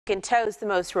Can toast the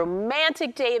most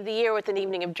romantic day of the year with an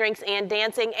evening of drinks and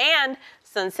dancing and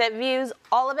sunset views,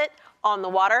 all of it on the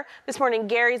water. This morning,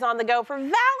 Gary's on the go for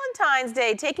Valentine's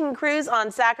Day, taking a cruise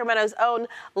on Sacramento's own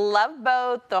Love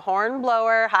Boat, the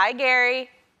Hornblower. Hi,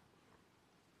 Gary.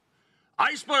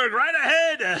 Iceberg right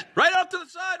ahead, right off to the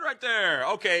side right there.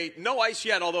 Okay, no ice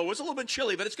yet, although it was a little bit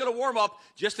chilly, but it's going to warm up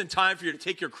just in time for you to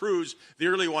take your cruise. The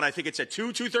early one, I think it's at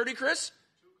 2:30, Chris?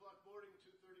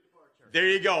 There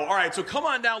you go. All right, so come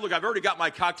on down. Look, I've already got my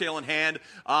cocktail in hand.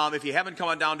 If you haven't come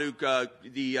on down to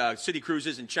the City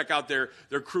Cruises and check out their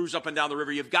cruise up and down the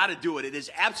river, you've got to do it. It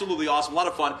is absolutely awesome, a lot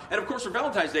of fun. And, of course, for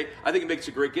Valentine's Day, I think it makes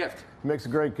a great gift. It makes a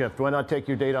great gift. Why not take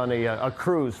your date on a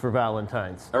cruise for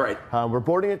Valentine's? All right. We're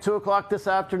boarding at 2 o'clock this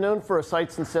afternoon for a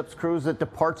Sights and Sips cruise that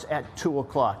departs at 2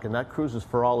 o'clock, and that cruise is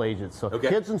for all ages. So okay.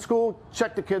 Kids in school,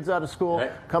 check the kids out of school.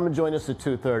 Right. Come and join us at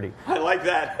 2:30. I like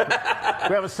that.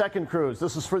 We have a second cruise.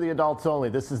 This is for the adults only.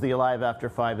 This is the Alive After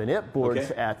 5, and it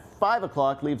boards at 5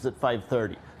 o'clock, leaves at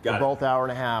 5:30. They're both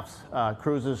hour-and-a-half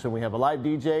cruises, and we have a live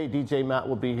DJ. DJ Matt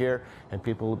will be here, and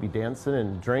people will be dancing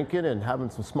and drinking and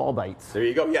having some small bites. There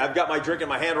you go. Yeah, I've got my drink in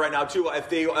my hand right now, too. If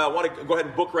they want to go ahead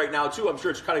and book right now, too, I'm sure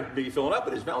it's kind of be filling up.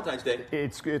 It is Valentine's Day.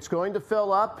 It's going to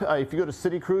fill up. If you go to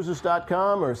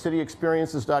citycruises.com or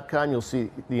cityexperiences.com, you'll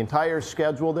see the entire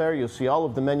schedule there. You'll see all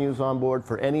of the menus on board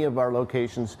for any of our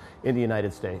locations in the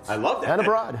United States. I love that. And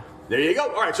abroad. There you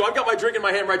go. All right, so I've got my drink in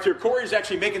my hand right here. Corey's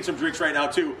actually making some drinks right now,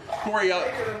 too. Corey,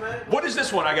 what is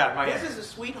this one I got in my hand? This is a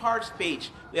Sweetheart's Peach.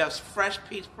 We have fresh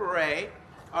peach puree.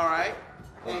 All right.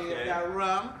 And you got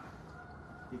rum.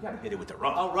 You got to hit it with the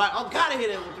rum. All right. Oh, got to hit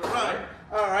it with the rum.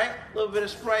 All right. A little bit of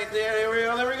Sprite there. There we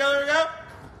go. There we go. There we go.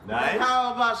 Nice. And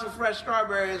how about some fresh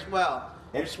strawberry as well?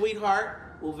 And Sweetheart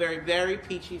will very, very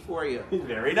peachy for you.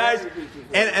 Very nice.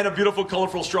 And a beautiful,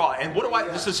 colorful straw. And what do I,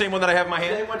 this is the same one that I have in my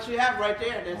hand? Same one you have right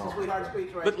there. That's the Sweetheart's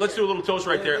Peach right there. Let's do a little toast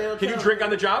right there. Can you drink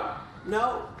on the job?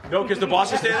 No. No, because the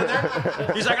boss is standing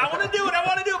there? He's like, I want to do it,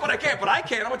 but I can't. But I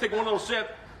can. I'm going to take one little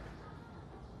sip.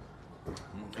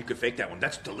 You could fake that one.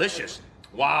 That's delicious.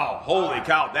 Wow. Holy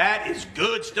cow. That is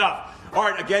good stuff. All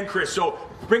right, again, Chris, so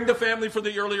bring the family for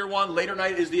the earlier one. Later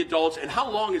night is the adults. And how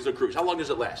long is the cruise? How long does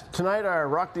it last? Tonight, our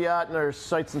Rock the Yacht and our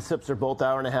Sights and Sips are both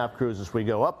hour-and-a-half cruises. We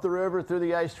go up the river through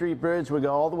the Ice Street Bridge. We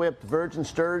go all the way up to Virgin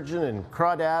Sturgeon and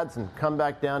Crawdads and come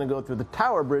back down and go through the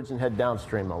Tower Bridge and head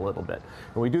downstream a little bit.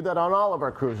 And we do that on all of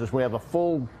our cruises. We have a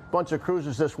full bunch of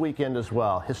cruises this weekend as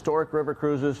well. Historic river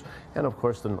cruises and, of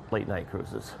course, the late-night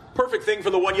cruises. Perfect thing for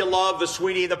the one you love, the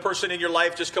sweetie, the person in your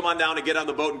life. Just come on down and get on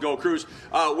the boat and go cruise.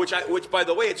 Which, by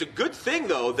the way, it's a good thing,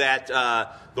 though, that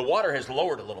the water has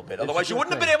lowered a little bit. Otherwise, you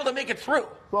wouldn't have been able to make it through.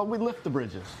 Well, we lift the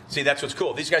bridges. See, that's what's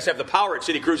cool. These guys have the power at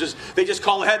City Cruises. They just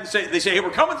call ahead and say, hey,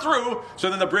 we're coming through, so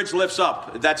then the bridge lifts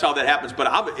up. That's how that happens.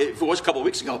 But if it was a couple of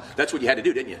weeks ago, that's what you had to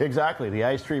do, didn't you? Exactly. The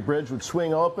Ice Street Bridge would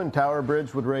swing open, Tower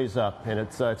Bridge would raise up. And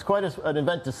it's quite an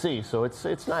event to see, so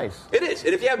it's nice. It is.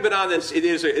 And if you haven't been on this, it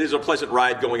is a pleasant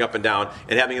ride going up and down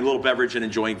and having a little beverage and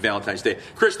enjoying Valentine's Day.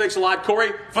 Chris, thanks a lot.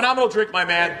 Corey, phenomenal drink, my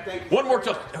man. One more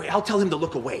toast. I'll tell him to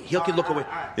look away. He can look away.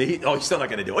 He's still not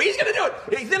going to do it. He's going to do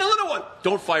it. He's in a little one.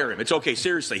 Don't fire him. It's okay.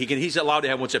 Seriously. He's allowed to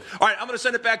have one sip. All right, I'm going to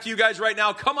send it back to you guys right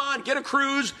now. Come on, get a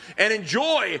cruise and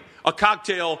enjoy a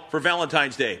cocktail for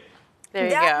Valentine's Day. There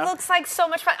you that go. looks like so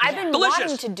much fun. I've been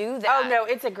wanting to do that. Oh, no,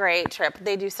 it's a great trip.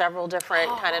 They do several different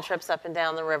kind of trips up and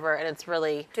down the river, and it's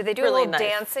really Do they do really a little nice.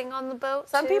 dancing on the boat,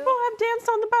 Some too? people have danced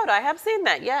on the boat. I have seen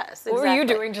that, yes. What were you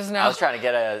doing just now? I was trying to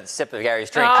get a sip of Gary's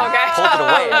drink. Oh, okay. I pulled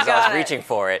it away as I Got was reaching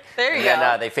for it. There you and go.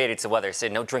 then they faded to weather.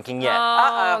 Said no drinking yet.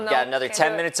 Oh, no, Got another can't 10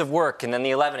 do it. minutes of work and then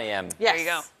the 11 a.m. Yes. There you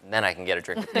go. And then I can get a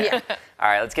drink. Yeah. All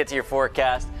right, let's get to your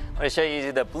forecast. I'm going to show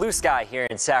you the blue sky here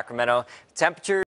in Sacramento. Temperature